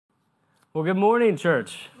Well, good morning,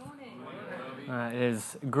 church. It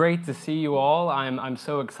is great to see you all. I'm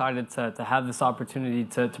so excited to have this opportunity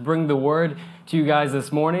to bring the word to you guys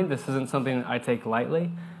this morning. This isn't something I take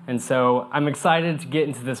lightly. And so I'm excited to get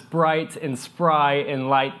into this bright and spry and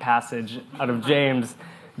light passage out of James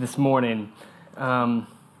this morning.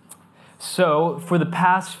 So for the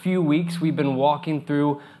past few weeks, we've been walking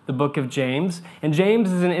through the book of James. And James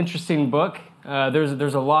is an interesting book.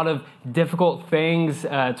 There's a lot of difficult things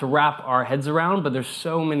to wrap our heads around, but there's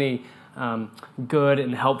so many good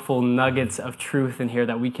and helpful nuggets of truth in here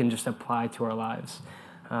that we can just apply to our lives.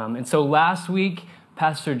 And so last week,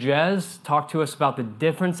 Pastor Jez talked to us about the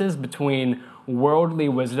differences between worldly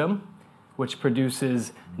wisdom, which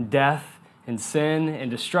produces death and sin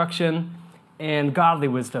and destruction, and godly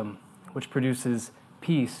wisdom, which produces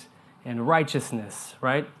peace and righteousness,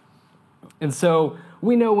 right? And so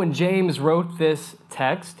we know when James wrote this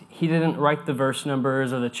text, he didn't write the verse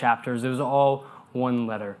numbers or the chapters. It was all one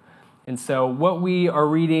letter. And so what we are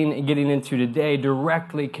reading and getting into today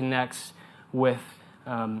directly connects with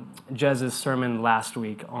Jez's sermon last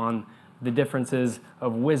week on the differences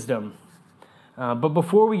of wisdom. But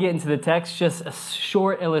before we get into the text, just a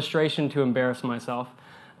short illustration to embarrass myself.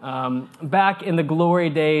 Back in the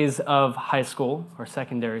glory days of high school or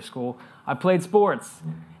secondary school, I played sports,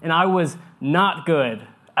 and I was not good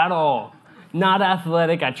at all. Not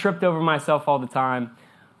athletic. I tripped over myself all the time,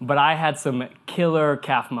 but I had some killer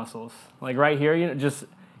calf muscles. Like right here, just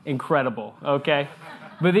incredible, okay?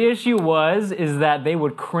 But the issue is that they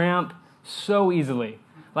would cramp so easily.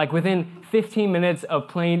 Like within 15 minutes of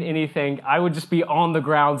playing anything, I would just be on the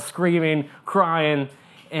ground screaming, crying,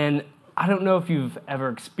 and I don't know if you've ever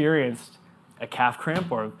experienced a calf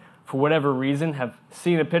cramp or for whatever reason have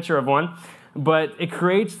seen a picture of one, but it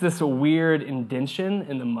creates this weird indentation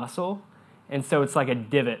in the muscle, and so it's like a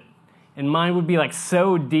divot. And mine would be like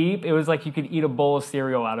so deep, it was like you could eat a bowl of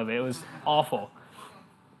cereal out of it. It was awful.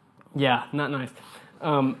 Yeah, not nice.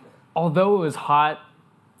 Although it was hot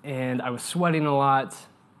and I was sweating a lot,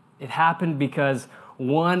 it happened because,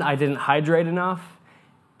 one, I didn't hydrate enough,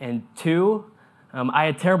 and two, I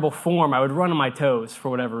had terrible form. I would run on my toes for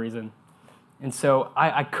whatever reason. And so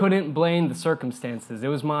I couldn't blame the circumstances. It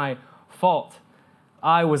was my fault.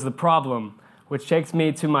 I was the problem, which takes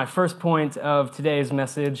me to my first point of today's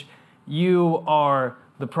message. You are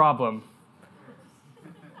the problem.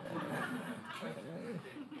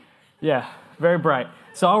 Yeah, very bright.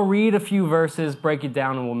 So I'll read a few verses, break it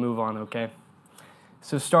down, and we'll move on, okay?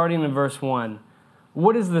 So starting in verse 1.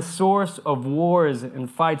 What is the source of wars and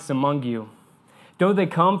fights among you? Don't they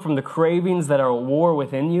come from the cravings that are at war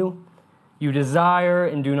within you? You desire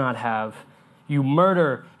and do not have. You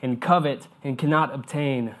murder and covet and cannot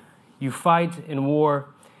obtain. You fight and war.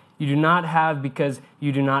 You do not have because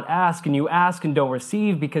you do not ask, and you ask and don't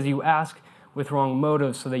receive because you ask with wrong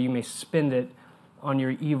motives so that you may spend it on your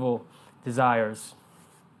evil desires.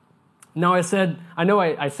 Now I said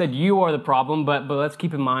you are the problem, but let's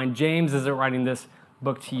keep in mind, James isn't writing this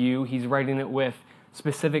book to you. He's writing it with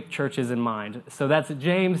specific churches in mind. So that's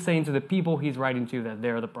James saying to the people he's writing to that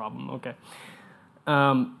they're the problem. Okay.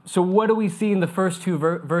 So what do we see in the first two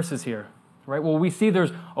verses here? Right. Well, we see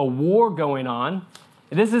there's a war going on.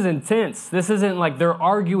 This is intense. This isn't like they're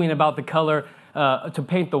arguing about the color to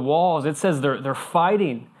paint the walls. It says they're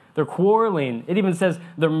fighting. They're quarreling. It even says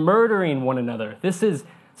they're murdering one another. This is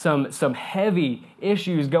some heavy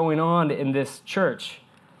issues going on in this church.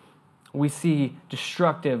 We see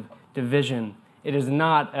destructive division. It is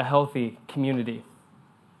not a healthy community.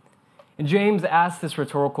 And James asks this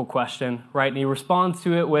rhetorical question, right? And he responds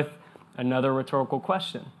to it with another rhetorical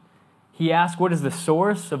question. He asks, what is the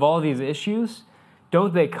source of all these issues?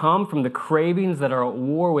 Don't they come from the cravings that are at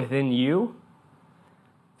war within you?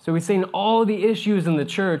 So he's saying all the issues in the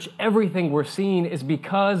church, everything we're seeing is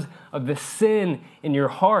because of the sin in your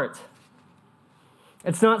heart.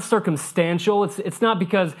 It's not circumstantial. It's not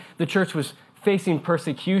because the church was facing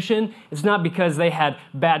persecution. It's not because they had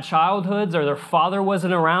bad childhoods or their father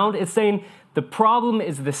wasn't around. It's saying the problem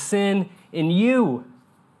is the sin in you.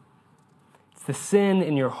 It's the sin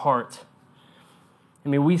in your heart. I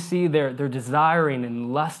mean, we see they're desiring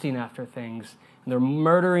and lusting after things, and they're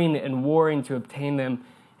murdering and warring to obtain them,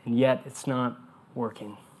 and yet it's not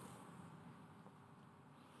working.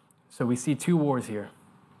 So we see two wars here.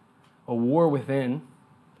 A war within,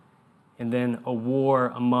 and then a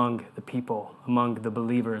war among the people, among the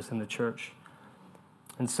believers in the church.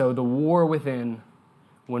 And so the war within,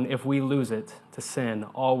 if we lose it to sin,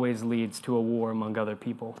 always leads to a war among other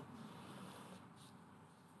people.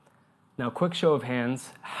 Now, quick show of hands,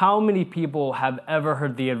 how many people have ever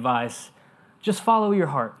heard the advice, just follow your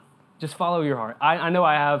heart? Just follow your heart. I know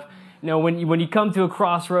I have, when you come to a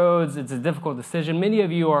crossroads, it's a difficult decision. Many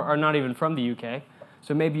of you are not even from the UK,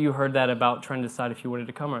 so maybe you heard that about trying to decide if you wanted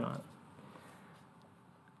to come or not.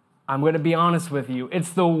 I'm going to be honest with you.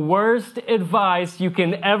 It's the worst advice you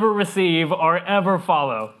can ever receive or ever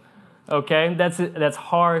follow. Okay? That's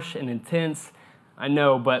harsh and intense. I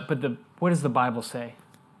know, but what does the Bible say?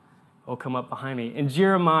 It'll come up behind me. In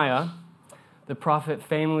Jeremiah, the prophet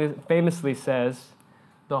famously says,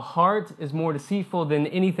 "The heart is more deceitful than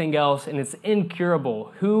anything else, and it's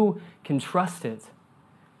incurable. Who can trust it?"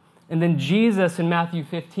 And then Jesus in Matthew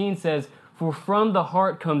 15 says, "For from the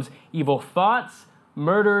heart comes evil thoughts,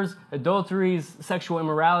 murders, adulteries, sexual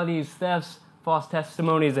immoralities, thefts, false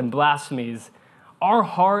testimonies, and blasphemies." Our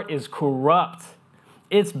heart is corrupt.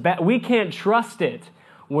 It's bad. We can't trust it.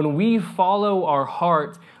 When we follow our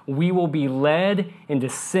heart, we will be led into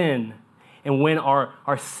sin. And when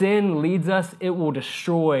our sin leads us, it will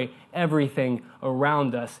destroy everything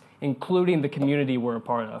around us, including the community we're a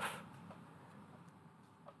part of.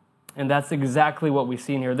 And that's exactly what we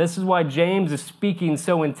see in here. This is why James is speaking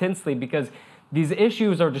so intensely, because these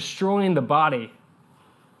issues are destroying the body.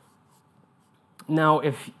 Now,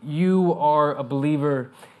 if you are a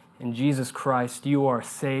believer in Jesus Christ, you are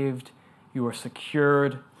saved, you are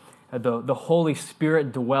secured, the Holy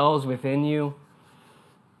Spirit dwells within you.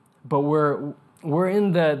 But we're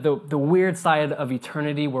in the weird side of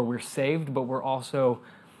eternity where we're saved, but we're also,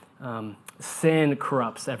 sin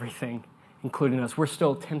corrupts everything, including us. We're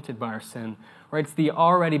still tempted by our sin, right? It's the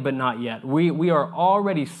already but not yet. We are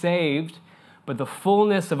already saved, but the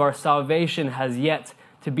fullness of our salvation has yet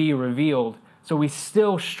to be revealed. So we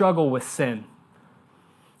still struggle with sin,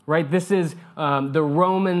 right? This is the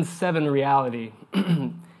Romans 7 reality.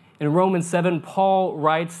 In Romans 7, Paul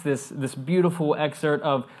writes this beautiful excerpt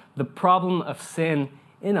of the problem of sin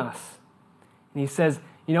in us. And he says,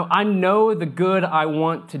 I know the good I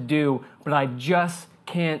want to do, but I just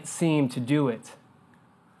can't seem to do it.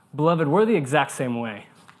 Beloved, we're the exact same way.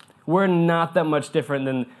 We're not that much different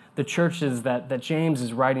than the churches that James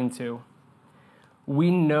is writing to.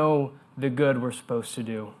 We know the good we're supposed to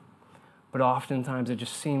do, but oftentimes it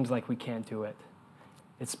just seems like we can't do it.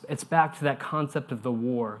 It's back to that concept of the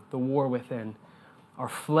war within. Our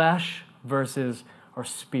flesh versus our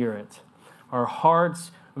spirit. Our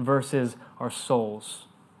hearts versus our souls.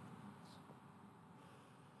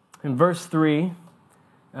 In verse 3,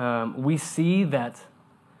 we see that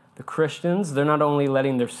the Christians, they're not only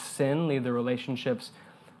letting their sin lead their relationships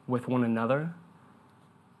with one another,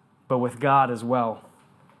 but with God as well.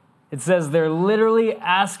 It says they're literally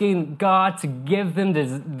asking God to give them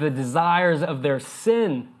the desires of their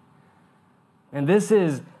sin. And this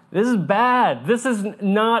is bad. This is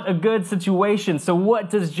not a good situation. So what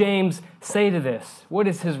does James say to this? What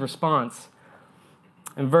is his response?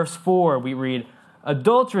 In verse 4, we read,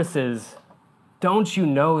 "Adulteresses, don't you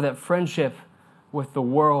know that friendship with the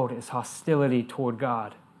world is hostility toward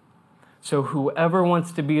God? So whoever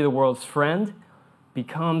wants to be the world's friend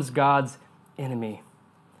becomes God's enemy.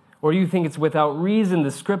 Or do you think it's without reason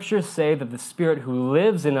the scriptures say that the Spirit who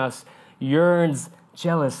lives in us yearns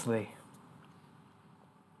jealously?"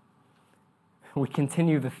 We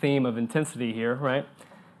continue the theme of intensity here, right?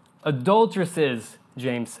 Adulteresses,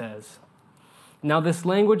 James says. Now, this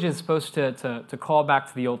language is supposed to call back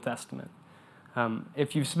to the Old Testament.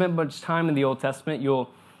 If you've spent much time in the Old Testament,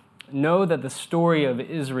 you'll know that the story of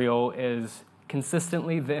Israel is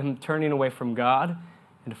consistently them turning away from God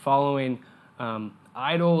and following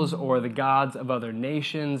idols or the gods of other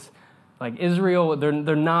nations. Like Israel,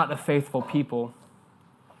 they're not a faithful people.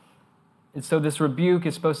 And so this rebuke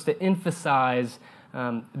is supposed to emphasize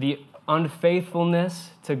the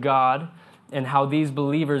unfaithfulness to God and how these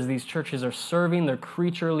believers, these churches, are serving their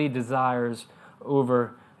creaturely desires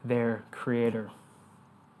over their Creator.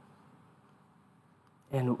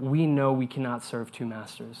 And we know we cannot serve two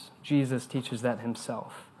masters. Jesus teaches that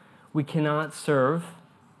himself. We cannot serve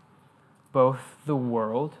both the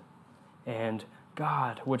world and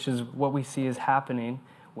God, which is what we see is happening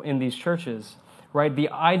in these churches, right?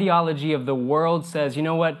 The ideology of the world says, you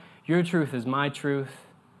know what? Your truth is my truth,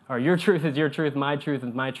 or your truth is your truth, my truth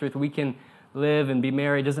is my truth. We can live and be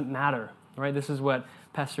married. It doesn't matter, right? This is what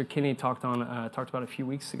Pastor Kinney talked about a few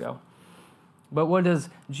weeks ago. But what does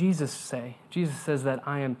Jesus say? Jesus says that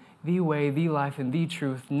I am the way, the life, and the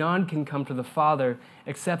truth. None can come to the Father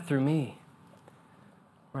except through me.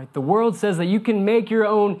 Right? The world says that you can make your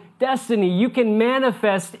own destiny. You can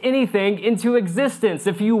manifest anything into existence.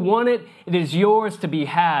 If you want it, it is yours to be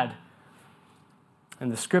had. And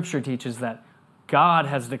the scripture teaches that God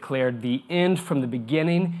has declared the end from the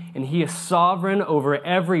beginning, and he is sovereign over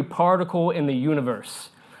every particle in the universe.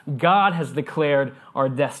 God has declared our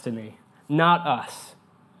destiny, not us.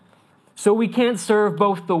 So we can't serve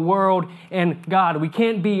both the world and God. We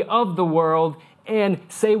can't be of the world and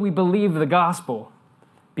say we believe the gospel,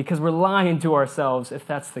 because we're lying to ourselves if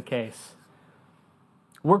that's the case.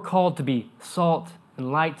 We're called to be salt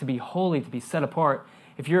and light, to be holy, to be set apart.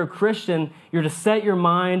 If you're a Christian, you're to set your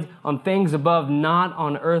mind on things above, not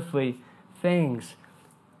on earthly things.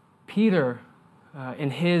 Peter,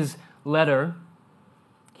 in his letter,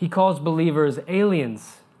 he calls believers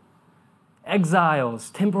aliens, exiles,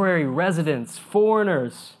 temporary residents,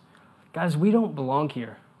 foreigners. Guys, we don't belong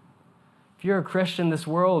here. If you're a Christian, this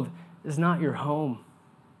world is not your home.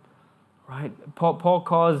 Right? Paul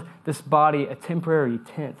calls this body a temporary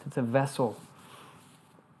tent. It's a vessel.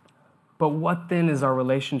 But what then is our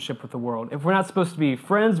relationship with the world? If we're not supposed to be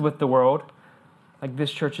friends with the world, like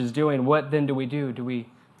this church is doing, what then do we do? Do we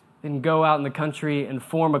then go out in the country and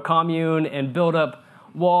form a commune and build up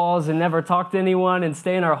walls and never talk to anyone and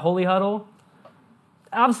stay in our holy huddle?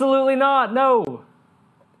 Absolutely not. No.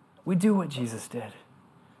 We do what Jesus did.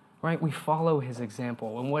 Right? We follow his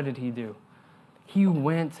example. And what did he do? He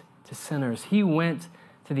went to sinners. He went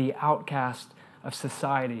to the outcast of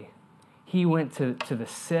society. He went to the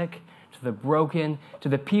sick, to the broken, to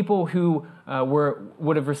the people who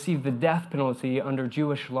would have received the death penalty under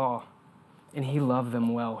Jewish law. And he loved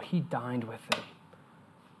them well. He dined with them.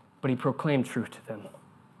 But he proclaimed truth to them.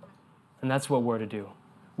 And that's what we're to do.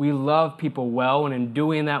 We love people well, and in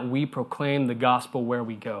doing that, we proclaim the gospel where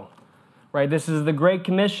we go. Right? This is the Great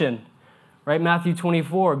Commission. Right? Matthew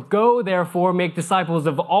 24. Go, therefore, make disciples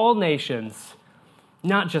of all nations,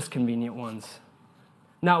 not just convenient ones.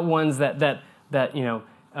 Not ones that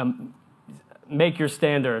make your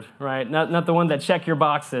standard, right? Not the one that check your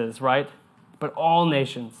boxes, right? But all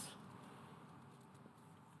nations.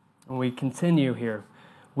 And we continue here.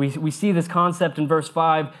 We see this concept in verse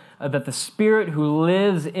 5 that the Spirit who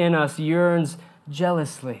lives in us yearns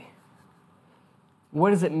jealously.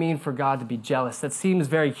 What does it mean for God to be jealous? That seems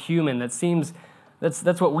very human. That's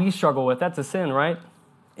what we struggle with. That's a sin, right?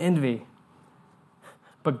 Envy.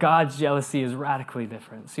 But God's jealousy is radically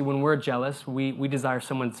different. See, when we're jealous, we desire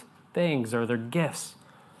someone's things or their gifts.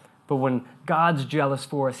 But when God's jealous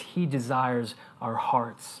for us, he desires our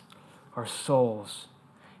hearts, our souls.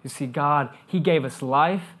 You see, God, he gave us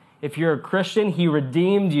life. If you're a Christian, he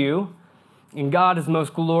redeemed you. And God is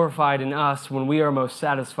most glorified in us when we are most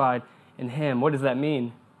satisfied in him. What does that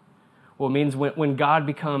mean? Well, it means when God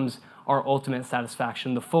becomes our ultimate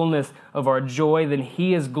satisfaction, the fullness of our joy, then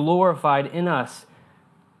he is glorified in us.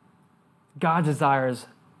 God desires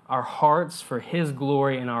our hearts for his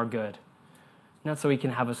glory and our good. Not so he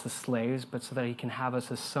can have us as slaves, but so that he can have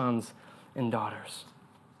us as sons and daughters.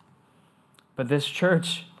 But this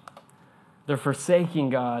church, they're forsaking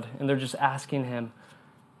God, and they're just asking him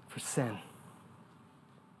for sin.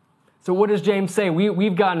 So what does James say?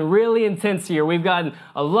 We've gotten really intense here. We've gotten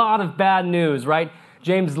a lot of bad news, right?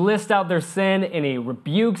 James lists out their sin, and he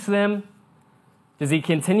rebukes them. Does he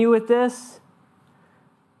continue with this?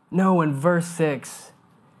 No, in verse 6,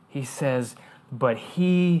 he says, but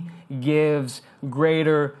he gives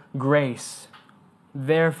greater grace.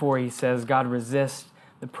 Therefore, he says, God resists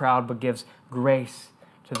the proud, but gives grace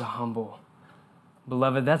to the humble.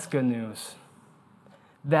 Beloved, that's good news.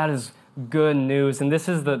 That is good news. And this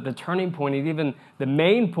is the turning point, and even the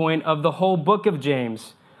main point of the whole book of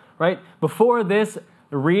James, right? Before this,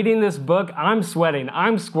 reading this book, I'm sweating,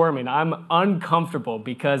 I'm squirming, I'm uncomfortable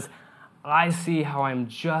because I see how I'm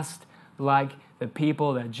just like the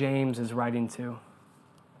people that James is writing to.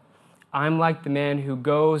 I'm like the man who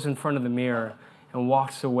goes in front of the mirror and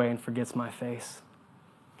walks away and forgets my face.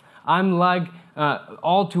 I'm like,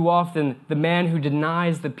 all too often, the man who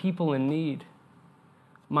denies the people in need.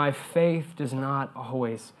 My faith does not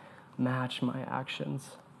always match my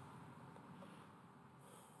actions.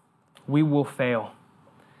 We will fail,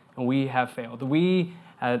 and we have failed. We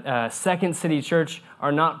at Second City Church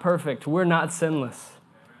are not perfect. We're not sinless.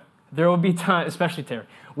 There will be times, especially Terry,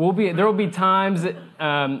 there will be times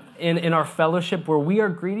in our fellowship where we are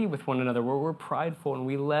greedy with one another, where we're prideful and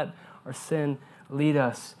we let our sin lead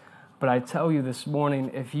us. But I tell you this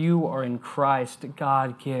morning, if you are in Christ,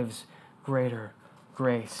 God gives greater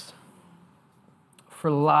grace. For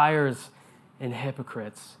liars and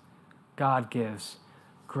hypocrites, God gives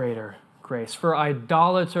greater grace. For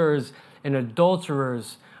idolaters and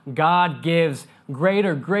adulterers, God gives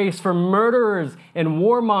greater grace. For murderers and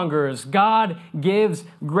warmongers, God gives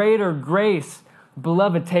greater grace.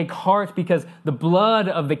 Beloved, take heart, because the blood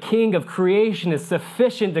of the King of creation is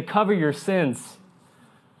sufficient to cover your sins.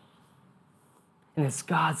 And it's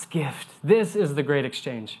God's gift. This is the great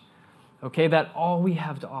exchange. Okay, that all we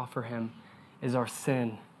have to offer him is our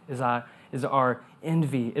sin, is our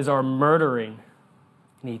envy, is our murdering.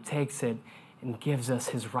 And he takes it and gives us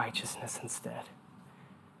his righteousness instead.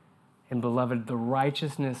 And beloved, the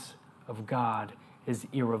righteousness of God is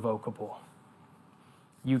irrevocable.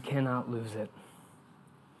 You cannot lose it.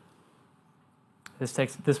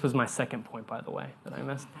 This was my second point, by the way, that I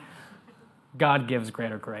missed. God gives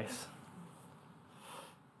greater grace.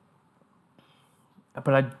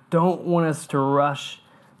 But I don't want us to rush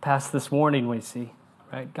past this warning we see,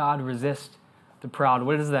 right? God resists the proud.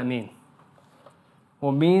 What does that mean?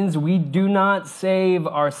 Well, it means we do not save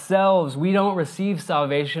ourselves. We don't receive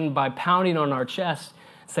salvation by pounding on our chest,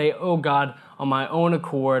 say, oh God, on my own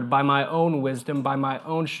accord, by my own wisdom, by my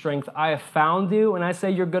own strength, I have found you, and I say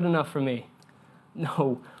you're good enough for me.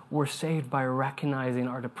 No, we're saved by recognizing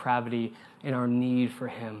our depravity and our need for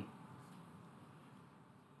him.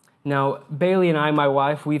 Now, Bailey and I, my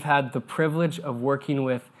wife, we've had the privilege of working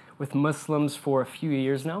with Muslims for a few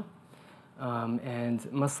years now.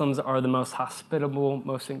 And Muslims are the most hospitable,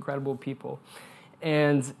 most incredible people.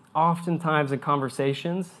 And oftentimes in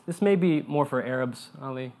conversations, this may be more for Arabs,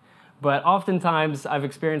 Ali, but oftentimes I've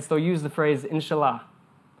experienced they'll use the phrase, inshallah.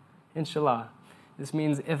 Inshallah. This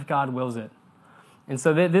means if God wills it. And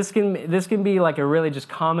so this can be like a really just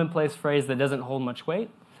commonplace phrase that doesn't hold much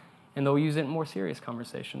weight. And they'll use it in more serious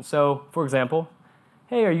conversations. So, for example,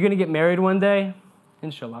 hey, are you going to get married one day?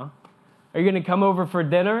 Inshallah. Are you going to come over for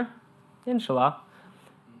dinner? Inshallah.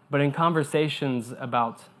 But in conversations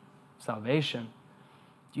about salvation,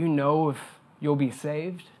 do you know if you'll be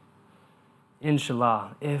saved?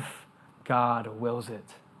 Inshallah, if God wills it.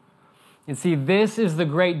 And see, this is the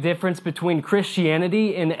great difference between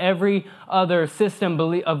Christianity and every other system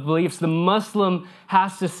of beliefs. The Muslim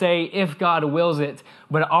has to say, if God wills it,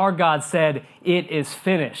 but our God said, it is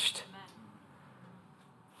finished.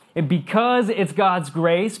 And because it's God's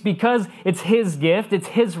grace, because it's his gift, it's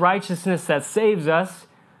his righteousness that saves us,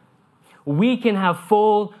 we can have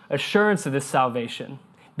full assurance of this salvation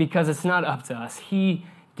because it's not up to us. He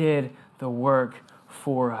did the work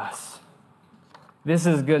for us. This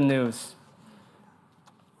is good news.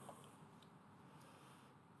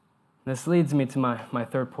 This leads me to my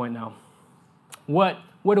third point now. What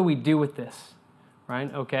do we do with this?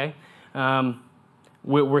 Right? Okay.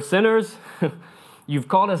 We're sinners. You've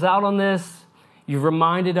called us out on this. You've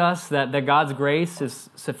reminded us that God's grace is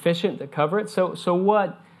sufficient to cover it. So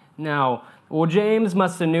what now? Well, James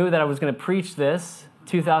must have knew that I was going to preach this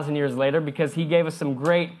 2,000 years later because he gave us some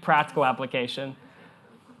great practical application.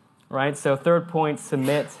 Right? So third point,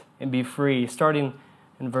 submit and be free, starting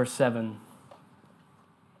in verse 7.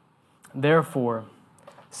 Therefore,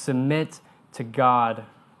 submit to God,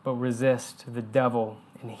 but resist the devil,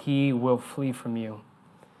 and he will flee from you.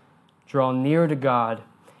 Draw near to God,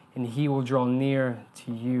 and he will draw near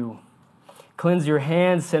to you. Cleanse your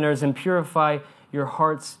hands, sinners, and purify your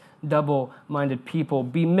hearts, double-minded people.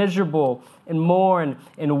 Be miserable and mourn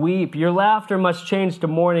and weep. Your laughter must change to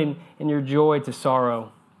mourning and your joy to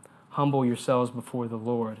sorrow. Humble yourselves before the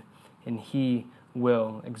Lord, and he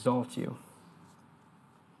will exalt you.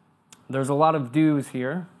 There's a lot of do's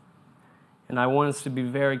here, and I want us to be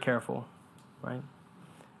very careful, right?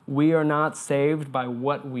 We are not saved by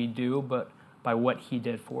what we do, but by what he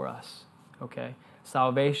did for us, okay?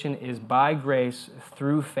 Salvation is by grace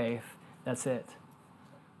through faith. That's it,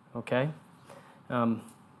 okay?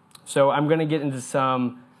 So I'm going to get into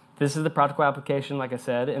this is the practical application, like I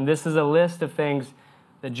said, and this is a list of things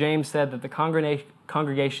that James said that the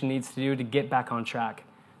congregation needs to do to get back on track,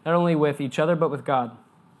 not only with each other, but with God.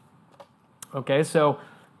 Okay, so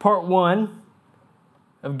part one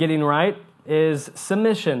of getting right is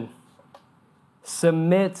submission.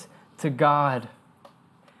 Submit to God.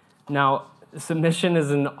 Now, submission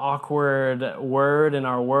is an awkward word in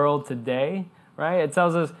our world today, right? It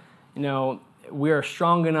tells us, we are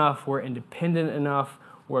strong enough, we're independent enough,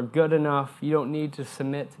 we're good enough. You don't need to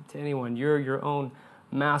submit to anyone. You're your own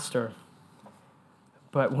master.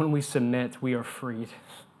 But when we submit, we are freed.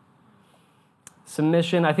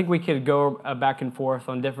 Submission, I think we could go back and forth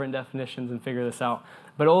on different definitions and figure this out.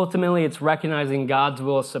 But ultimately, it's recognizing God's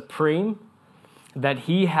will is supreme, that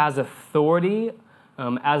he has authority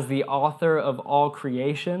as the author of all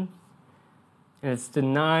creation. And it's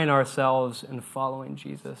denying ourselves and following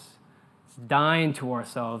Jesus. It's dying to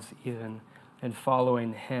ourselves even and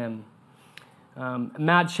following him.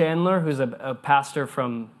 Matt Chandler, who's a pastor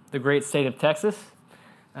from the great state of Texas,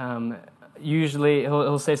 usually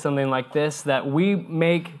he'll say something like this, that we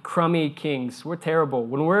make crummy kings. We're terrible.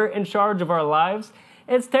 When we're in charge of our lives,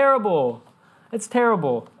 it's terrible. It's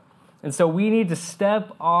terrible. And so we need to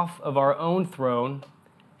step off of our own throne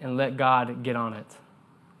and let God get on it.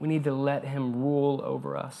 We need to let him rule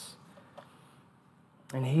over us.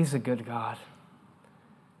 And he's a good God.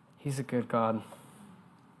 He's a good God.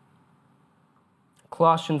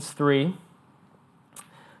 Colossians 3,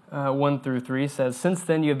 1 through 3 says, "Since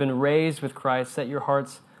then you have been raised with Christ. Set your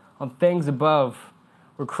hearts on things above,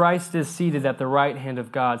 where Christ is seated at the right hand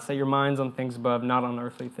of God. Set your minds on things above, not on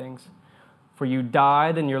earthly things. For you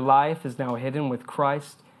died, and your life is now hidden with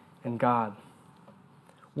Christ in God."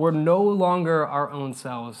 We're no longer our own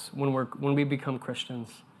selves when we become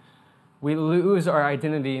Christians. We lose our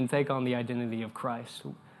identity and take on the identity of Christ.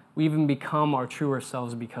 We even become our truer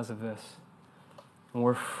selves because of this. And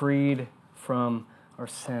we're freed from our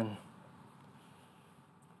sin.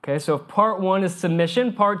 Okay, so part 1 is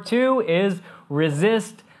submission. Part 2 is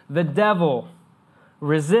resist the devil.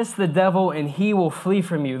 Resist the devil and he will flee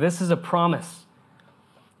from you. This is a promise.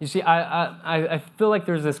 You see, I feel like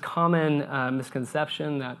there's this common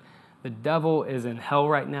misconception that the devil is in hell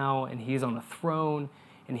right now and he's on a throne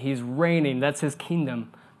and he's reigning. That's his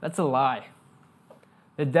kingdom. That's a lie.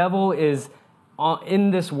 The devil is in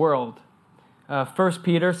this world. 1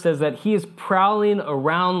 Peter says that he is prowling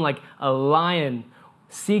around like a lion,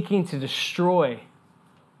 seeking to destroy.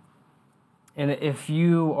 And if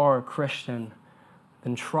you are a Christian,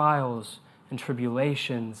 then trials and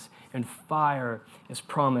tribulations and fire is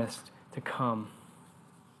promised to come.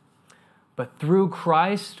 But through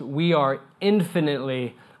Christ, we are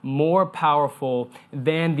infinitely more powerful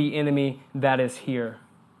than the enemy that is here.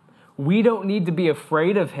 We don't need to be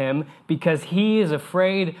afraid of him because he is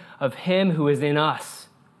afraid of him who is in us.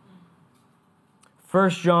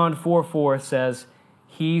 1 John 4:4 says,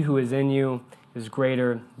 "He who is in you is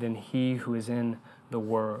greater than he who is in the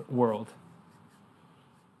world."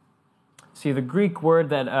 See, the Greek word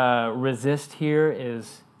that resist here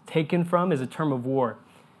is taken from is a term of war.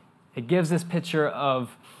 It gives this picture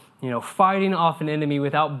of, fighting off an enemy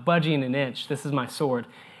without budging an inch. This is my sword.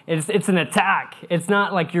 It's an attack. It's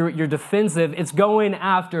not like you're defensive. It's going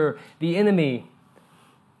after the enemy.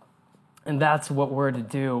 And that's what we're to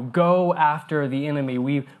do. Go after the enemy.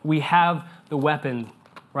 We have the weapon,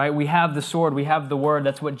 right? We have the sword. We have the word.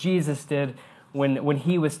 That's what Jesus did when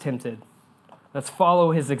he was tempted. Let's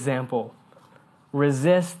follow his example.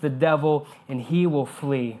 Resist the devil and he will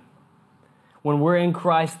flee. When we're in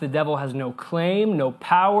Christ, the devil has no claim, no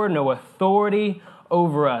power, no authority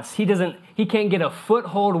over us. He can't get a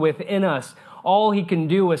foothold within us. All he can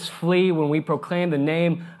do is flee when we proclaim the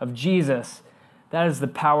name of Jesus. That is the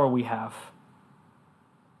power we have.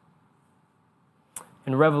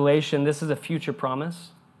 In Revelation, this is a future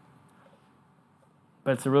promise,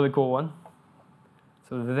 but it's a really cool one.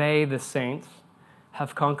 So they, the saints,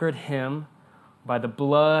 have conquered him by the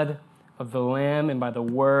blood of the Lamb and by the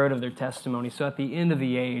word of their testimony. So at the end of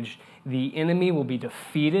the age, the enemy will be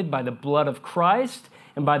defeated by the blood of Christ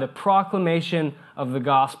and by the proclamation of the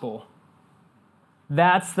gospel.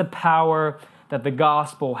 That's the power that the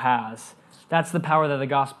gospel has. That's the power that the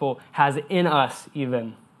gospel has in us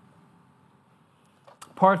even.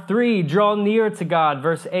 Part 3, draw near to God,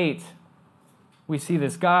 verse 8. We see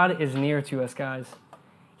this. God is near to us, guys.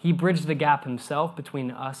 He bridged the gap himself between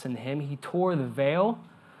us and him. He tore the veil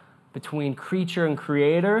between creature and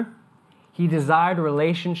creator. He desired a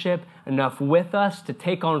relationship enough with us to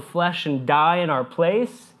take on flesh and die in our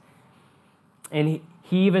place. And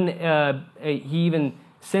he even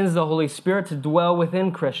sends the Holy Spirit to dwell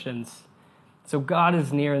within Christians. So God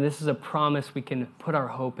is near, and this is a promise we can put our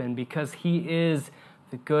hope in because he is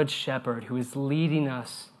the good shepherd who is leading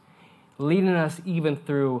us even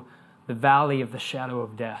through the valley of the shadow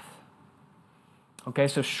of death. Okay,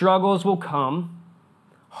 so struggles will come,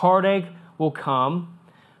 heartache will come,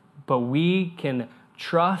 but we can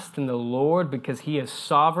trust in the Lord because he is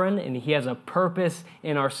sovereign and he has a purpose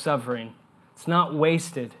in our suffering. It's not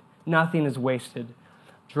wasted. Nothing is wasted.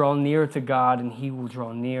 Draw near to God and he will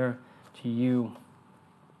draw near to you.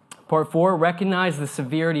 Part 4, recognize the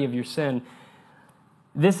severity of your sin.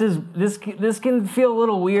 This can feel a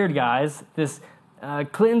little weird, guys.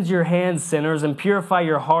 Cleanse your hands, sinners, and purify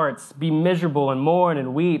your hearts. Be miserable and mourn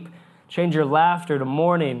and weep. Change your laughter to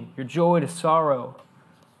mourning, your joy to sorrow.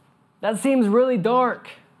 That seems really dark.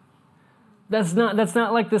 That's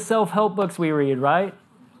not like the self-help books we read, right?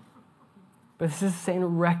 But this is saying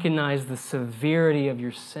recognize the severity of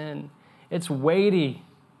your sin. It's weighty.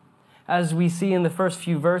 As we see in the first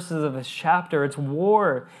few verses of this chapter, it's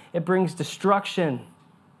war. It brings destruction.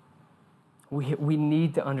 We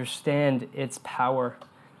need to understand its power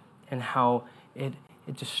and how it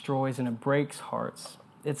destroys and it breaks hearts.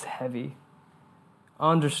 It's heavy.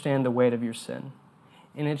 Understand the weight of your sin.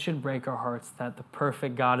 And it should break our hearts that the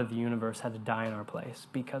perfect God of the universe had to die in our place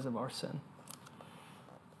because of our sin.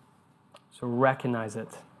 So recognize it.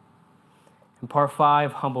 And part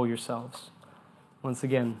 5, humble yourselves. Once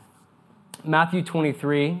again, Matthew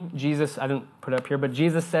 23, Jesus, I didn't put it up here, but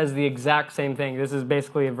Jesus says the exact same thing. This is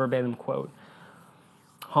basically a verbatim quote.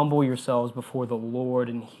 Humble yourselves before the Lord,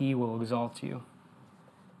 and he will exalt you.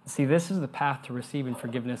 See, this is the path to receiving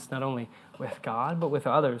forgiveness, not only with God, but with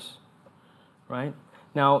others, right?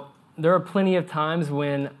 Now, there are plenty of times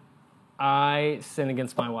when I sin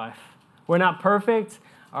against my wife. We're not perfect.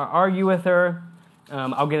 I argue with her.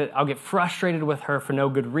 I'll get frustrated with her for no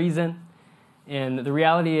good reason. And the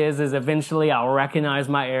reality is eventually I'll recognize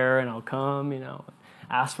my error and I'll come,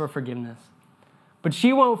 ask for forgiveness. But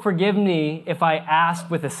she won't forgive me if I ask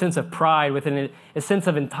with a sense of pride, with a sense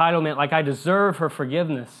of entitlement, like I deserve her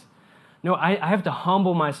forgiveness. No, I have to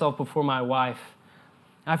humble myself before my wife.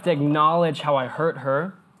 I have to acknowledge how I hurt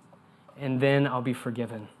her, and then I'll be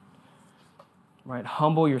forgiven. Right?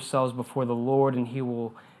 Humble yourselves before the Lord, and he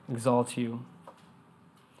will exalt you.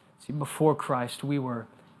 See, before Christ, we were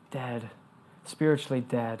dead, spiritually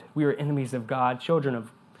dead. We were enemies of God, children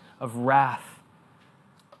of wrath.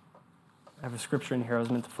 I have a scripture in here I was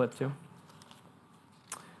meant to flip to.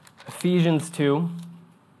 Ephesians 2.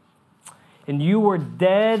 And you were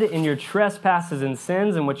dead in your trespasses and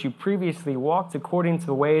sins in which you previously walked according to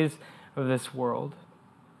the ways of this world.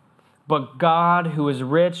 But God, who is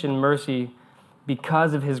rich in mercy,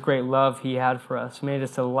 because of his great love he had for us, made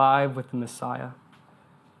us alive with the Messiah.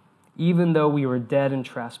 Even though we were dead in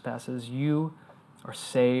trespasses, you are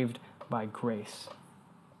saved by grace.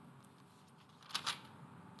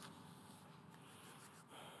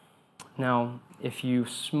 Now, if you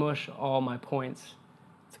smush all my points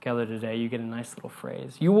together today, you get a nice little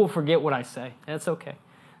phrase. You will forget what I say. That's okay.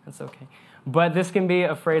 That's okay. But this can be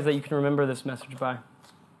a phrase that you can remember this message by.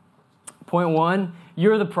 Point 1,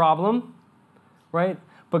 you're the problem, right?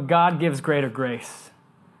 But God gives greater grace.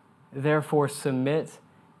 Therefore, submit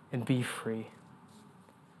and be free.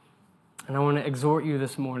 And I want to exhort you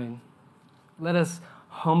this morning. Let us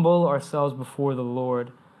humble ourselves before the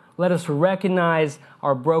Lord. Let us recognize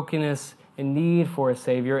our brokenness and need for a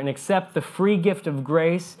Savior and accept the free gift of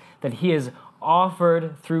grace that he has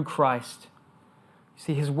offered through Christ.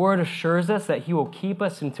 See, his word assures us that he will keep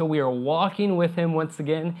us until we are walking with him once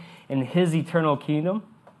again in his eternal kingdom.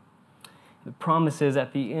 The promise is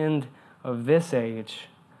at the end of this age,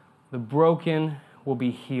 the broken will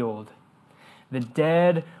be healed. The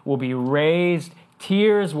dead will be raised.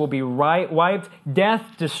 Tears will be wiped.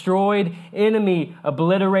 Death destroyed. Enemy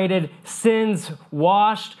obliterated. Sins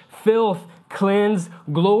washed. Filth cleansed.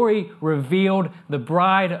 Glory revealed. The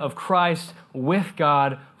bride of Christ with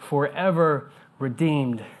God forever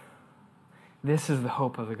redeemed. This is the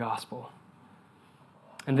hope of the gospel.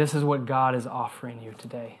 And this is what God is offering you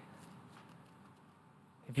today.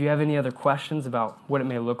 If you have any other questions about what it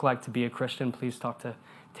may look like to be a Christian, please talk to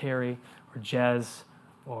Terry or Jez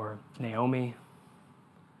or Naomi.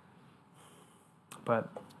 But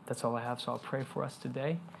that's all I have, so I'll pray for us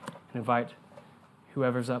today and invite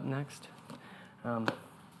whoever's up next.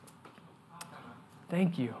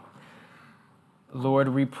 Thank you. Lord,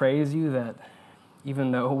 we praise you that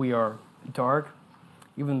even though we are dark,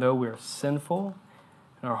 even though we are sinful,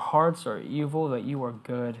 and our hearts are evil, that you are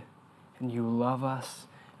good and you love us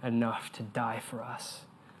enough to die for us.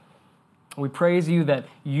 We praise you that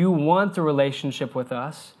you want a relationship with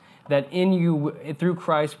us, that in you, through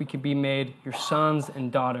Christ, we can be made your sons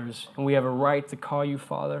and daughters, and we have a right to call you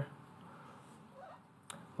Father.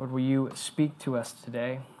 Lord, will you speak to us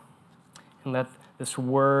today, and let this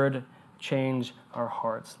word change our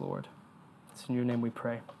hearts, Lord. It's in your name we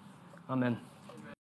pray. Amen.